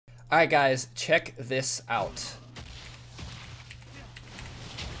Alright guys, check this out.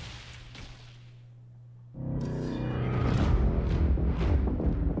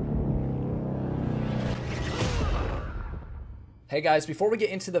 Hey guys, before we get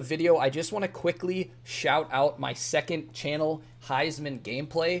into the video, I just want to quickly shout out my second channel, Heizman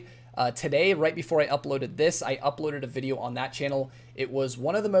Gameplay. Today, right before I uploaded this, I uploaded a video on that channel. It was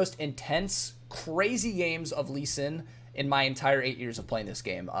one of the most intense, crazy games of Lee Sin in my entire 8 years of playing this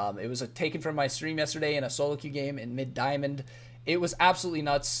game. It was taken from my stream yesterday in a solo queue game in mid-diamond. It was absolutely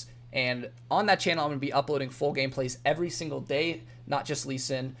nuts, and on that channel, I'm going to be uploading full gameplays every single day, not just Lee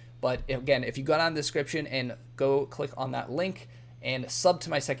Sin. But again, if you go down the description and go click on that link and sub to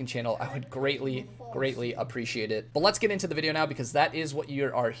my second channel, I would greatly appreciate it. But let's get into the video now, because that is what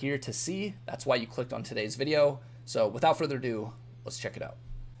you are here to see. That's why you clicked on today's video. So without further ado, let's check it out.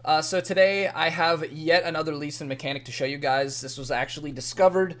 So today I have yet another Lee Sin mechanic to show you guys. This was actually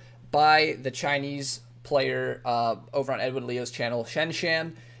discovered by the Chinese player over on Edwin Leo's channel, Shen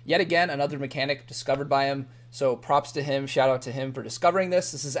Shan. Yet again, another mechanic discovered by him. So props to him, shout out to him for discovering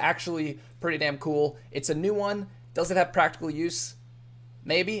this. This is actually pretty damn cool. It's a new one. Does it have practical use?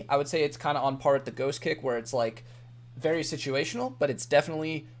 Maybe. I would say it's kind of on par with the ghost kick, where it's like very situational, but it's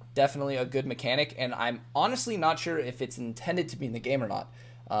definitely a good mechanic, and I'm honestly not sure if it's intended to be in the game or not.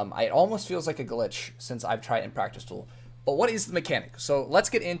 It almost feels like a glitch since I've tried it in practice tool. But what is the mechanic? So let's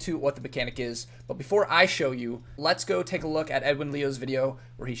get into what the mechanic is. But before I show you, let's go take a look at Edwin Leo's video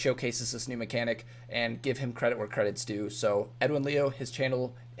where he showcases this new mechanic and give him credit where credit's due. So Edwin Leo, his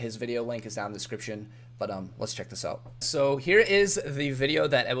channel, his video link is down in the description. But let's check this out. So here is the video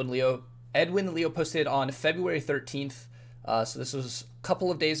that Edwin Leo posted on February 13th. So this was a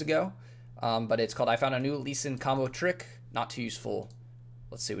couple of days ago. But it's called "I Found a New Lee Sin Combo Trick. Not Too Useful."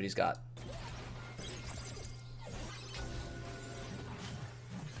 Let's see what he's got.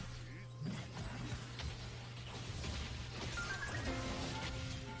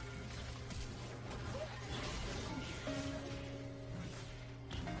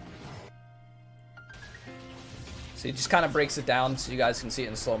 So he just kind of breaks it down so you guys can see it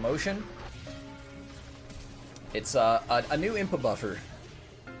in slow motion. It's a new input buffer.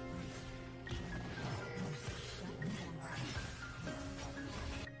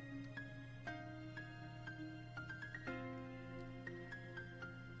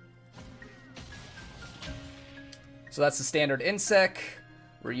 So that's the standard insec,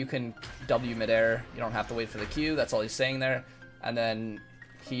 where you can W midair. You don't have to wait for the Q. That's all he's saying there. And then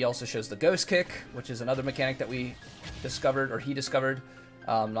he also shows the ghost kick, which is another mechanic that we discovered, or he discovered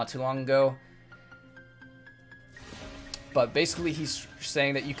not too long ago. But basically he's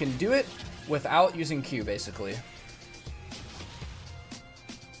saying that you can do it without using Q, basically.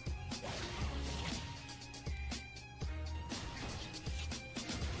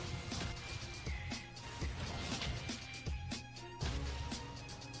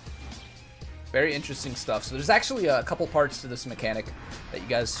 Very interesting stuff. So there's actually a couple parts to this mechanic that you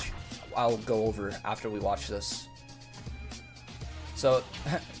guys, I'll go over after we watch this. So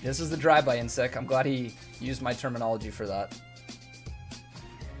this is the drive-by insec. I'm glad he used my terminology for that.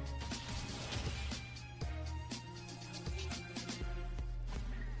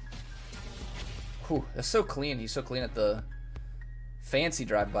 Whew, that's so clean. He's so clean at the fancy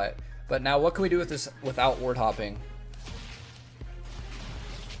drive-by. But now what can we do with this without ward hopping?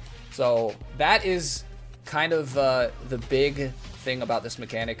 So that is kind of the big thing about this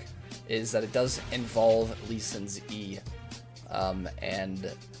mechanic, is that it does involve Lee Sin's E.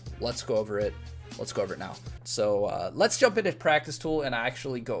 And let's go over it. Let's go over it now. So let's jump into practice tool and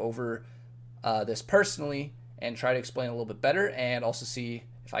actually go over this personally and try to explain a little bit better, and also see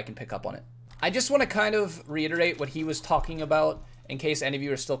if I can pick up on it. I just want to kind of reiterate what he was talking about in case any of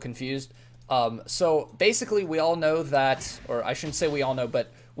you are still confused. So basically we all know that, or I shouldn't say we all know,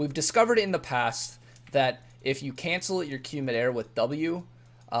 but we've discovered in the past that if you cancel your Q midair with W,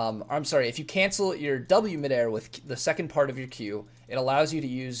 I'm sorry, if you cancel your W midair with the second part of your Q, it allows you to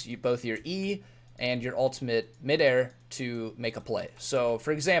use both your E and your ultimate midair to make a play. So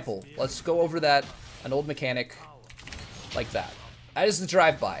for example, let's go over an old mechanic like that. That is the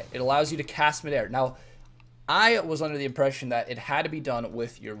drive-by. It allows you to cast midair. Now, I was under the impression that it had to be done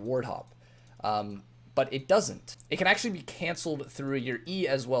with your ward hop. But it doesn't. It can actually be canceled through your E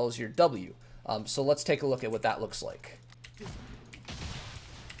as well as your W. So let's take a look at what that looks like.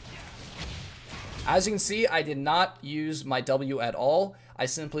 As you can see, I did not use my W at all. I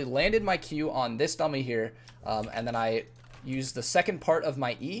simply landed my Q on this dummy here, and then I used the second part of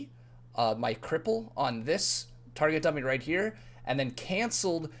my E, my cripple, on this target dummy right here, and then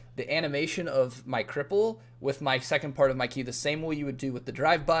canceled the animation of my cripple with my second part of my key the same way you would do with the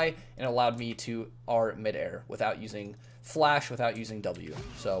drive-by, and allowed me to R midair without using flash, without using W.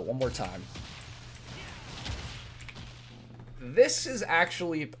 So one more time. This is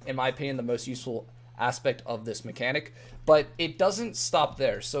actually, in my opinion, the most useful aspect of this mechanic, but it doesn't stop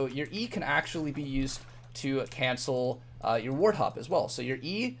there. So your E can actually be used to cancel your ward hop as well. So your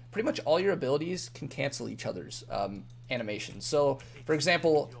E, pretty much all your abilities can cancel each other's animations. So for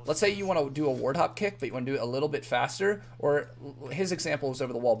example, let's say you want to do a ward hop kick, but you want to do it a little bit faster, or his example was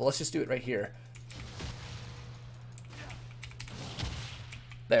over the wall, but let's just do it right here.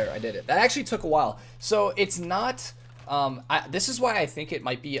 There, I did it. That actually took a while. So it's not, this is why I think it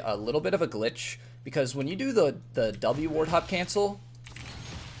might be a little bit of a glitch, because when you do the W ward hop cancel,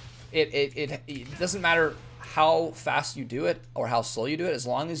 it doesn't matter how fast you do it or how slow you do it, as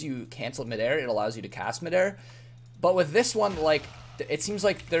long as you cancel it midair, it allows you to cast midair. But with this one, like, it seems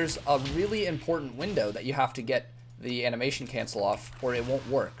like there's a really important window that you have to get the animation cancel off, or it won't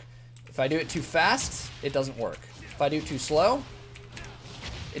work. If I do it too fast, it doesn't work. If I do it too slow,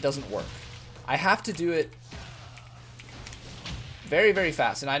 it doesn't work. I have to do it very, very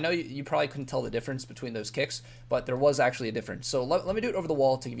fast. And I know you probably couldn't tell the difference between those kicks, but there was actually a difference. So let me do it over the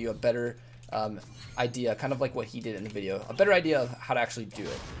wall to give you a better idea, kind of like what he did in the video, a better idea of how to actually do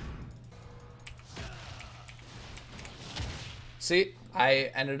it. See,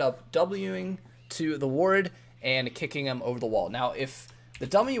 I ended up Wing to the ward and kicking him over the wall. Now, if the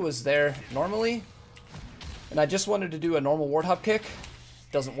dummy was there normally, and I just wanted to do a normal ward hop kick,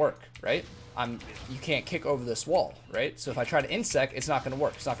 it doesn't work, right? You can't kick over this wall, right? So if I try to insec, it's not going to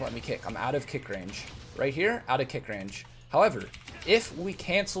work. It's not going to let me kick. I'm out of kick range. Right here, out of kick range. However, if we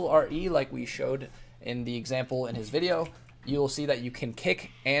cancel our E like we showed in the example in his video, you'll see that you can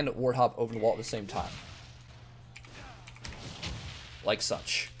kick and ward hop over the wall at the same time. Like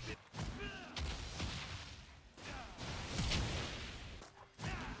such.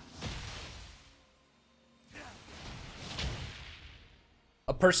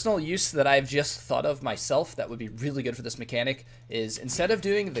 A personal use that I've just thought of myself that would be really good for this mechanic is, instead of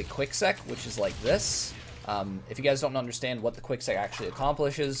doing the quick sec, which is like this, if you guys don't understand what the quick sec actually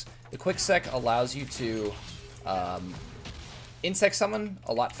accomplishes, the quick sec allows you to insect someone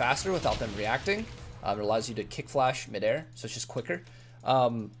a lot faster without them reacting. It allows you to kick flash midair, so it's just quicker.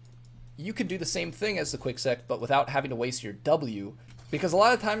 You could do the same thing as the quick sec, but without having to waste your W, because a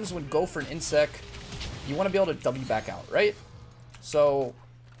lot of times when go for an insec, you want to be able to W back out, right? So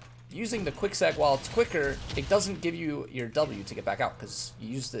using the quick sec while it's quicker, it doesn't give you your W to get back out because you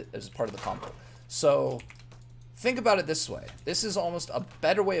used it as part of the combo. So think about it this way. This is almost a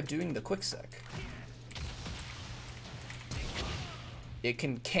better way of doing the quick sec. It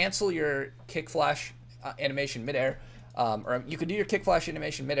can cancel your kick flash animation midair, or you could do your kick flash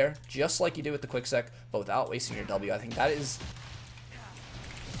animation midair just like you did with the quick sec, but without wasting your W. I think that is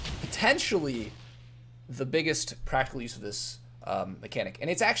potentially the biggest practical use of this mechanic, and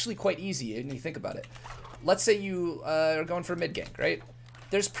it's actually quite easy when you think about it. Let's say you are going for a mid gank, right?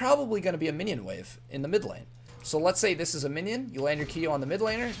 There's probably going to be a minion wave in the mid lane. So let's say this is a minion, you land your Q on the mid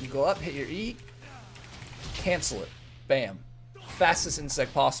laner, you go up, hit your E, cancel it, bam. Fastest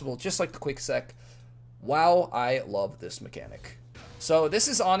insect possible, just like the quick sec. Wow, I love this mechanic. So this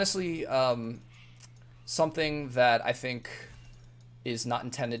is honestly something that I think is not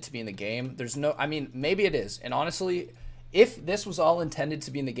intended to be in the game. There's no, I mean, maybe it is. And honestly, if this was all intended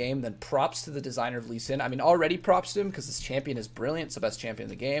to be in the game, then props to the designer of Lee Sin. I mean, already props to him because this champion is brilliant. It's the best champion in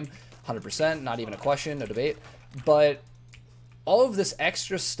the game, 100%, not even a question, no debate. But all of this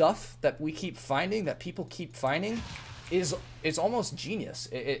extra stuff that we keep finding, that people keep finding, is almost genius.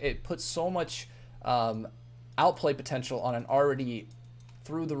 It puts so much outplay potential on an already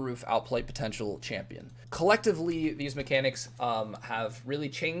through the roof outplay potential champion. Collectively, these mechanics have really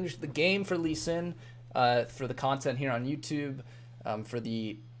changed the game for Lee Sin, for the content here on YouTube, for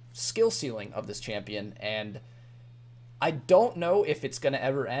the skill ceiling of this champion, and I don't know if it's going to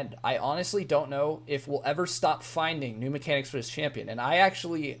ever end. I honestly don't know if we'll ever stop finding new mechanics for this champion, and I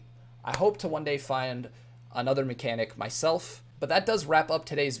hope to one day find another mechanic myself. But that does wrap up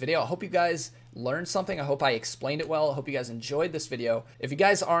today's video. I hope you guys learned something. I hope I explained it well. I hope you guys enjoyed this video. If you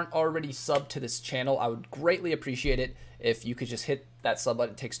guys aren't already subbed to this channel, I would greatly appreciate it if you could just hit that sub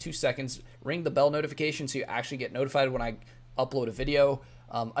button. It takes 2 seconds. Ring the bell notification so you actually get notified when I upload a video.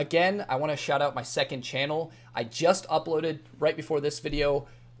 Again, I want to shout out my second channel. I just uploaded right before this video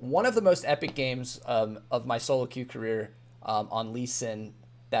one of the most epic games of my solo queue career on Lee Sin.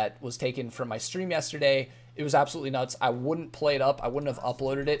 that was taken from my stream yesterday. It was absolutely nuts. I wouldn't play it up. I wouldn't have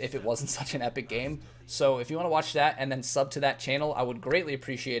uploaded it if it wasn't such an epic game. So if you want to watch that and then sub to that channel, I would greatly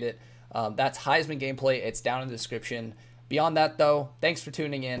appreciate it. That's Heizman Gameplay. It's down in the description. Beyond that, though, thanks for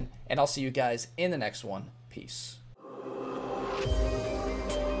tuning in, and I'll see you guys in the next one. Peace.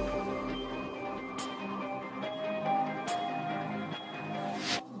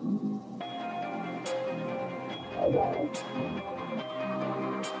 I got it.